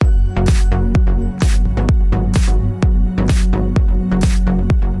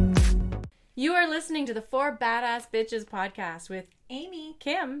Four Badass Bitches podcast with Amy,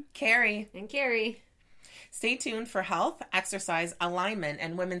 Kim, Carrie, and Carrie. Stay tuned for health, exercise, alignment,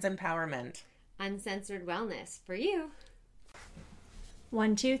 and women's empowerment. Uncensored wellness for you.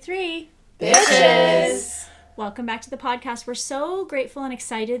 1, 2, 3. Bitches! Welcome back to the podcast. We're so grateful and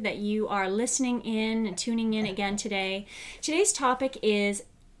excited that you are listening in and tuning in again today. Today's topic is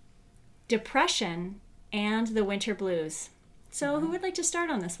depression and the winter blues. So who would like to start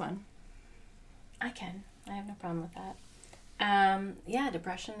on this one? I can. I have no problem with that.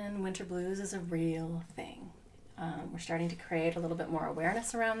 Depression and winter blues is a real thing. We're starting to create a little bit more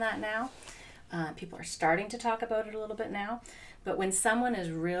awareness around that now. People are starting to talk about it a little bit now. But when someone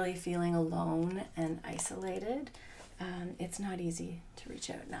is really feeling alone and isolated, it's not easy to reach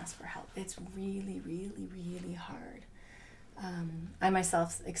out and ask for help. It's really, really, really hard. I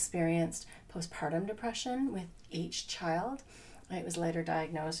myself experienced postpartum depression with each child. It was later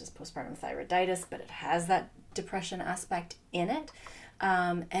diagnosed as postpartum thyroiditis, but it has that depression aspect in it.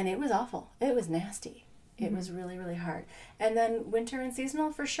 And it was awful. It was nasty. It was really, really hard. And then winter and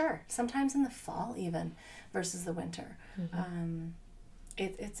seasonal for sure. Sometimes in the fall even versus the winter.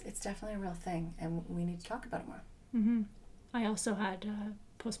 It's definitely a real thing, and we need to talk about it more. Mm-hmm. I also had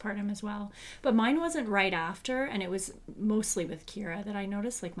postpartum as well. But mine wasn't right after, and it was mostly with Kira that I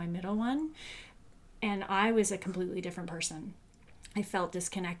noticed, like my middle one. And I was a completely different person. I felt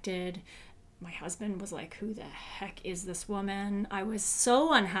disconnected. My husband was like, who the heck is this woman? I was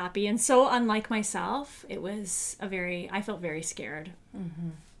so unhappy and so unlike myself. I felt very scared.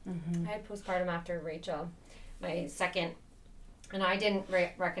 I had postpartum after Rachel, my second, and I didn't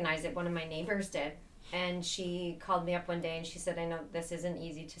recognize it. One of my neighbors did. And she called me up one day and she said, I know this isn't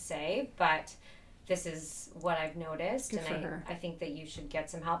easy to say, but this is what I've noticed. Good for her. I think that you should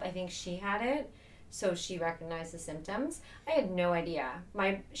get some help. I think she had it. So she recognized the symptoms. I had no idea.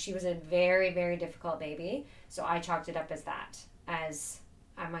 She was a very, very difficult baby. So I chalked it up as that. As,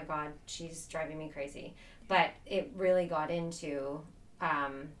 oh my God, she's driving me crazy. But it really got into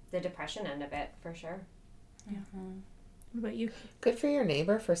the depression end of it, for sure. Yeah. What about you? Good for your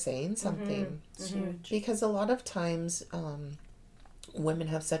neighbor for saying something. It's huge. Because a lot of times women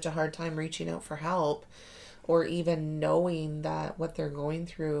have such a hard time reaching out for help, or even knowing that what they're going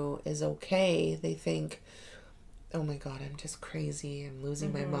through is okay. They think, oh my God, I'm just crazy. I'm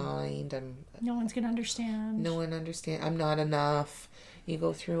losing my mind. No one's going to understand. No one understands. I'm not enough. You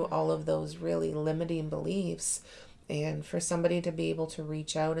go through all of those really limiting beliefs. And for somebody to be able to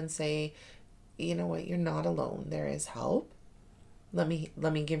reach out and say, you know what, you're not alone. There is help. Let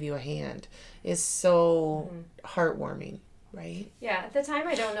me give you a hand, is so heartwarming. Right? Yeah, at the time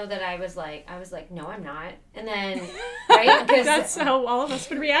I don't know that I was like, no, I'm not. And then, right? That's how all of us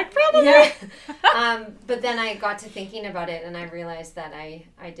would react probably. Yeah. But then I got to thinking about it and I realized that I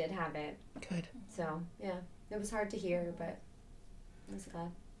did have it. Good. So, yeah, it was hard to hear, but I was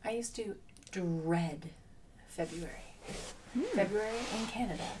glad. I used to dread February. February in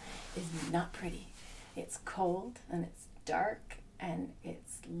Canada is not pretty. It's cold and it's dark and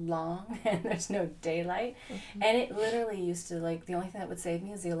it's long and there's no daylight. And it literally used to, like, the only thing that would save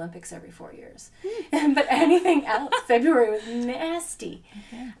me is the Olympics every 4 years. But anything else, February was nasty.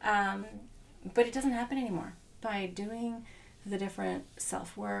 But it doesn't happen anymore. By doing the different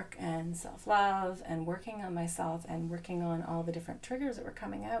self-work and self-love and working on myself and working on all the different triggers that were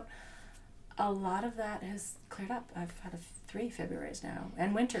coming out, a lot of that has cleared up. I've had 3 Februarys now,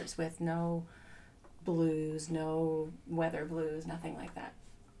 and winters with no blues, no weather blues, nothing like that.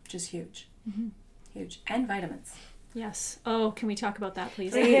 Just huge. Huge. And vitamins. Yes. Oh, can we talk about that,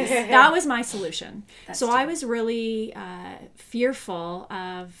 please? That was my solution. I was really fearful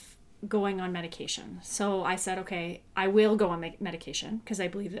of going on medication. So I said, okay, I will go on medication because I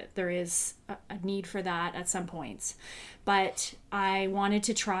believe that there is a need for that at some points. But I wanted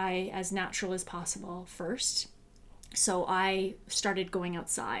to try as natural as possible first. So I started going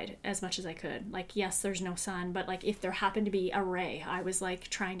outside as much as I could. Like, yes, there's no sun, but like if there happened to be a ray, I was like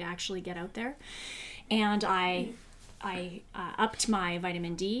trying to actually get out there. And I upped my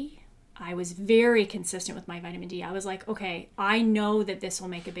vitamin D. I was very consistent with my vitamin D. I was like, okay, I know that this will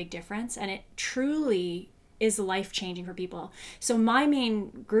make a big difference. And it truly is life-changing for people. So my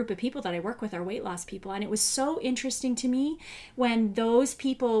main group of people that I work with are weight loss people. And it was so interesting to me when those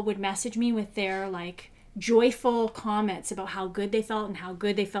people would message me with their like joyful comments about how good they felt and how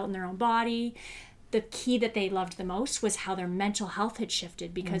good they felt in their own body. The key that they loved the most was how their mental health had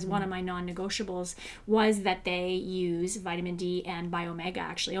shifted, because one of my non-negotiables was that they use vitamin D and Biomega,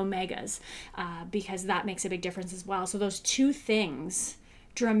 actually omegas, because that makes a big difference as well. So those 2 things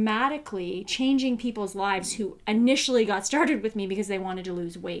dramatically changing people's lives who initially got started with me because they wanted to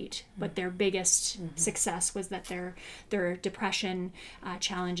lose weight, but their biggest success was that their depression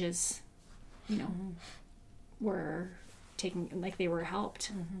challenges, were taken, like they were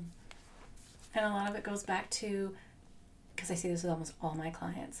helped. And a lot of it goes back to, because I see this with almost all my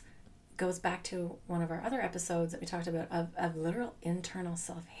clients, goes back to one of our other episodes that we talked about of literal internal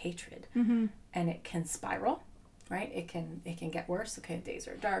self-hatred. And it can spiral, right? It can get worse. Okay, days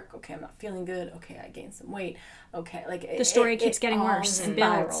are dark. Okay, I'm not feeling good. Okay, I gained some weight. Okay, like The story keeps getting worse and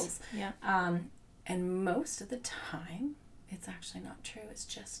builds. Yeah. And most of the time, it's actually not true. It's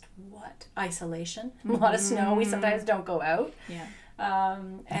just what? Isolation. A lot of snow. We sometimes don't go out. Yeah.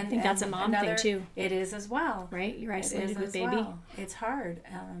 I think that's a mom thing too. It is as well. Right? You're isolated with baby. Well. It's hard.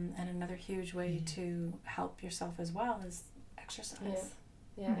 And another huge way to help yourself as well is exercise.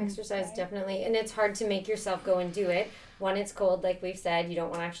 Yeah, exercise definitely. And it's hard to make yourself go and do it. When it's cold, like we've said, you don't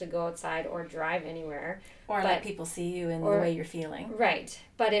want to actually go outside or drive anywhere. Or let people see you in the way you're feeling. Right.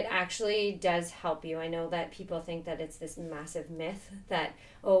 But it actually does help you. I know that people think that it's this massive myth that,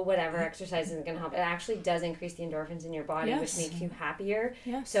 whatever, exercise isn't going to help. It actually does increase the endorphins in your body, which makes you happier.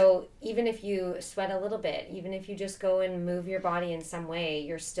 Yes. So even if you sweat a little bit, even if you just go and move your body in some way,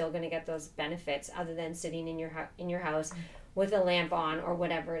 you're still going to get those benefits other than sitting in your house with a lamp on or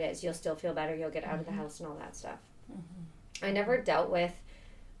whatever it is. You'll still feel better. You'll get out of the house and all that stuff.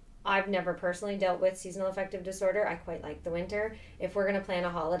 I've never personally dealt with seasonal affective disorder. I quite like the winter. If we're going to plan a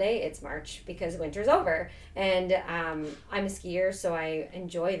holiday, it's March because winter's over. And I'm a skier, so I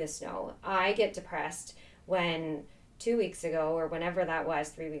enjoy the snow. I get depressed when 2 weeks ago, or whenever that was,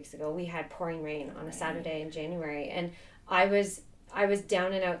 3 weeks ago, we had pouring rain on a Saturday in January. And I was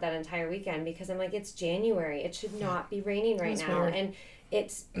down and out that entire weekend because I'm like, it's January. It should not be raining right now. Weird. And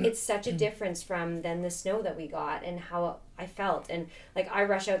it's such a difference from then the snow that we got and how I felt. And like I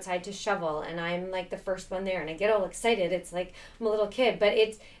rush outside to shovel and I'm like the first one there and I get all excited. It's like I'm a little kid, but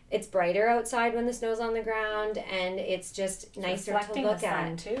it's brighter outside when the snow's on the ground and it's just nicer to look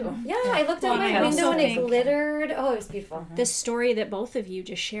at too. Yeah, I looked out my window and it glittered. Oh, it was beautiful. The story that both of you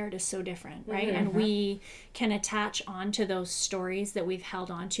just shared is so different, right? And we can attach onto those stories that we've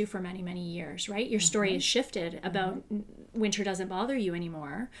held on to for many, many years, right? Your story has shifted about winter doesn't bother you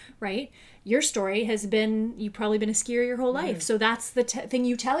anymore, right? Your story has been, you've probably been a skier your whole life. So that's the thing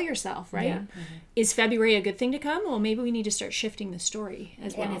you tell yourself, right? Yeah. Is February a good thing to come? Well, maybe we need to start shifting the story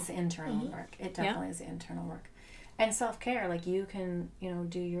as well. And it's internal work. It definitely is internal work. And self-care, like you can,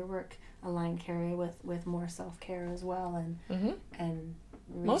 do your work, align Carrie with more self-care as well and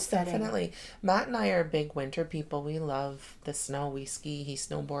most definitely. Matt and I are big winter people. We love the snow. We ski, he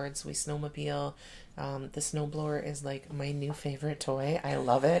snowboards, we snowmobile. The snowblower is like my new favorite toy. I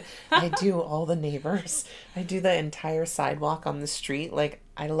love it. I do all the neighbors. I do the entire sidewalk on the street. Like,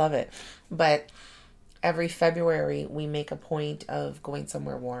 I love it. But every February, we make a point of going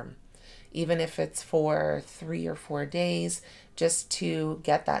somewhere warm. Even if it's for 3 or 4 days, just to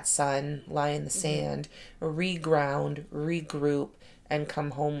get that sun, lie in the sand, reground, regroup, and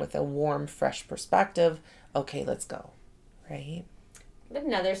come home with a warm, fresh perspective. Okay, let's go. Right?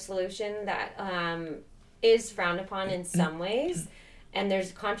 Another solution that is frowned upon in some ways, and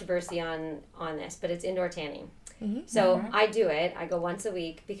there's controversy on this, but it's indoor tanning. So I do it. I go once a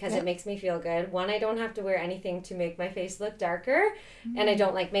week because it makes me feel good. One, I don't have to wear anything to make my face look darker, and I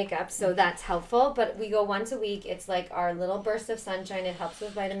don't like makeup, so that's helpful. But we go once a week. It's like our little burst of sunshine. It helps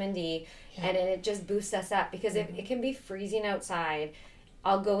with vitamin D, and it just boosts us up because it can be freezing outside.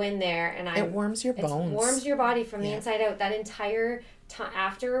 I'll go in there and it warms your bones. It warms your body from the inside out. That entire time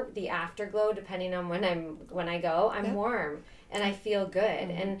after the afterglow, depending on when I go, I'm warm and I feel good.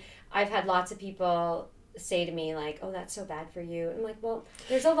 And I've had lots of people say to me like, "Oh, that's so bad for you." I'm like, "Well,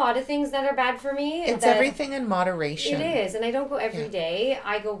 there's a lot of things that are bad for me." It's everything in moderation. It is, and I don't go every day.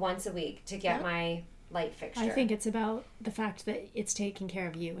 I go once a week to get my light fixture. I think it's about the fact that it's taking care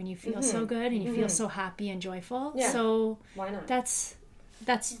of you and you feel so good and you feel so happy and joyful. Yeah. So why not?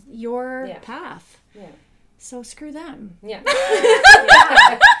 That's your path. Yeah. So screw them. Yeah.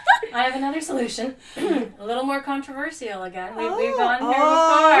 I have another solution. A little more controversial again. We've gone here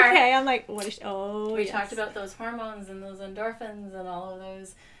before. Okay, I'm like, what is... We talked about those hormones and those endorphins and all of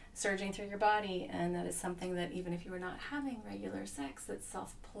those surging through your body. And that is something that even if you are not having regular sex, that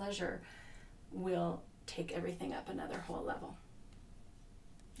self-pleasure will take everything up another whole level.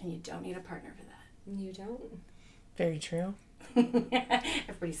 And you don't need a partner for that. You don't? Very true.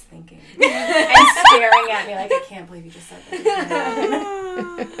 Everybody's thinking and staring at me like, I can't believe you just said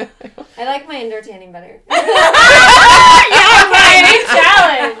that. I like my indoor tanning better.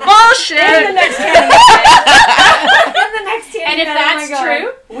 Challenge. Bullshit. In the next tanning And if Oh that's my God.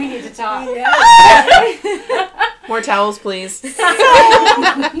 true, we need to talk. More towels, please.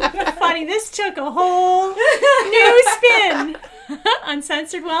 Funny, this took a whole new spin.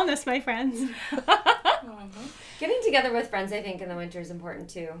 Uncensored wellness, my friends. Getting together with friends, I think, in the winter is important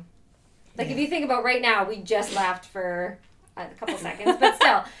too. Like if you think about right now, we just laughed for a couple seconds, but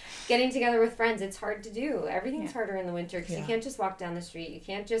still, getting together with friends, it's hard to do. Everything's harder in the winter because you can't just walk down the street. You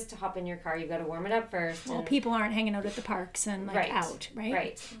can't just hop in your car. You've got to warm it up first. Well, people aren't hanging out at the parks and out, right?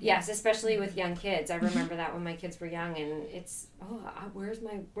 Right. Yes, especially with young kids. I remember that when my kids were young, and it's where's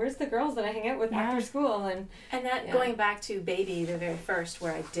the girls that I hang out with after school, and that going back to baby, the very first,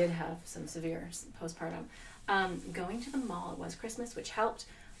 where I did have some severe postpartum. Going to the mall, it was Christmas, which helped.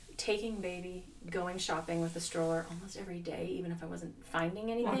 Taking baby, going shopping with a stroller almost every day, even if I wasn't finding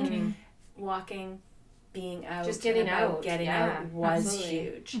anything. Walking, being out, just getting out was absolutely.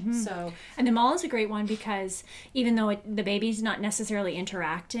 huge. So, and the mall is a great one because even though the baby's not necessarily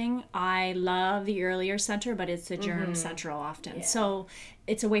interacting, I love the earlier center, but it's a germ central often. Yeah. So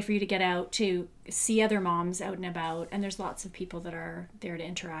it's a way for you to get out to see other moms out and about, and there's lots of people that are there to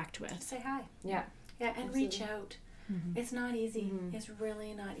interact with. Say hi. Yeah, and absolutely. reach out. It's not easy. It's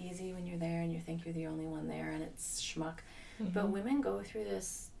really not easy when you're there and you think you're the only one there and it's schmuck. But women go through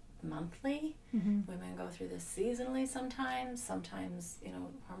this monthly. Women go through this seasonally sometimes. Sometimes,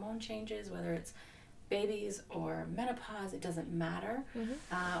 hormone changes, whether it's babies or menopause, it doesn't matter.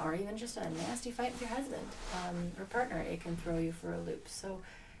 Or even just a nasty fight with your husband or partner, it can throw you for a loop. So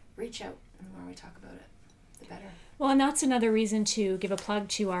reach out, and the more we talk about it, the better. Well, and that's another reason to give a plug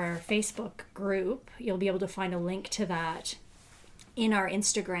to our Facebook group. You'll be able to find a link to that in our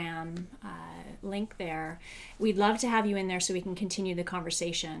Instagram link there. We'd love to have you in there so we can continue the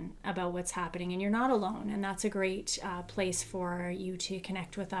conversation about what's happening. And you're not alone. And that's a great place for you to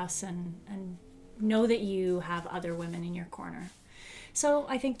connect with us and know that you have other women in your corner. So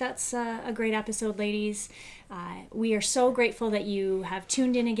I think that's a great episode, ladies. We are so grateful that you have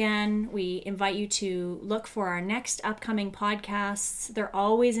tuned in again. We invite you to look for our next upcoming podcasts. They're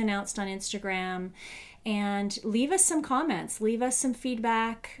always announced on Instagram. And leave us some comments. Leave us some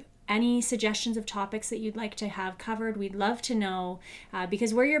feedback. Any suggestions of topics that you'd like to have covered. We'd love to know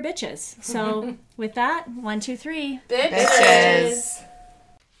because we're your bitches. So with that, 1, 2, 3. Bitches.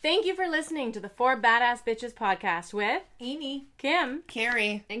 Thank you for listening to the 4 Badass Bitches podcast with Amy, Kim,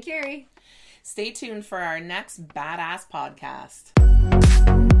 Carrie. And Carrie. Stay tuned for our next badass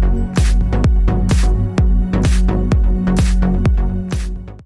podcast.